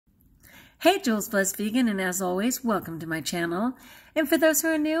Hey, Jules Blessed Vegan, and as always, welcome to my channel. And for those who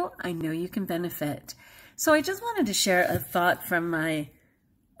are new, I know you can benefit. So I just wanted to share a thought from my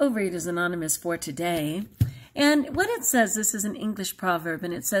Overeaters Anonymous for today. And what it says, this is an English proverb,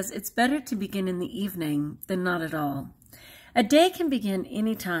 and it says, it's better to begin in the evening than not at all. A day can begin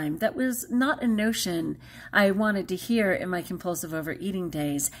any time. That was not a notion I wanted to hear in my compulsive overeating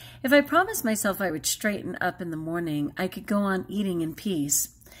days. If I promised myself I would straighten up in the morning, I could go on eating in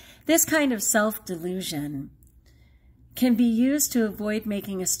peace. This kind of self-delusion can be used to avoid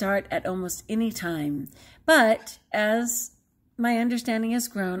making a start at almost any time. But as my understanding has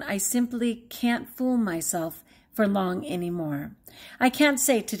grown, I simply can't fool myself for long anymore. I can't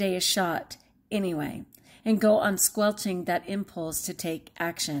say today is shot anyway and go on squelching that impulse to take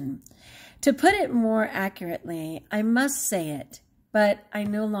action. To put it more accurately, I must say it, but I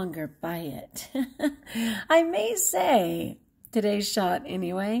no longer buy it. I may say today's shot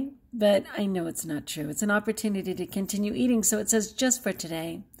anyway, but I know it's not true. It's an opportunity to continue eating, so it says just for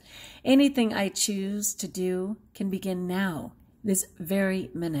today. Anything I choose to do can begin now, this very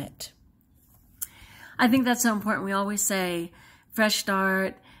minute. I think that's so important. We always say fresh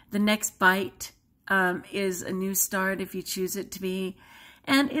start, the next bite is a new start if you choose it to be.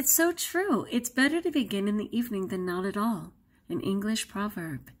 And it's so true. It's better to begin in the evening than not at all. An English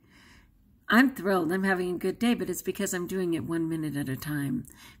proverb. I'm thrilled. I'm having a good day, but it's because I'm doing it 1 minute at a time.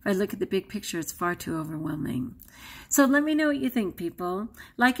 If I look at the big picture, it's far too overwhelming. So let me know what you think, people.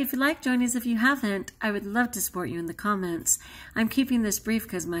 Like if you like, join us if you haven't. I would love to support you in the comments. I'm keeping this brief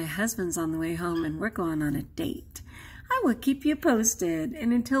because my husband's on the way home and we're going on a date. I will keep you posted.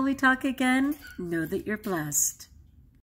 And until we talk again, know that you're blessed.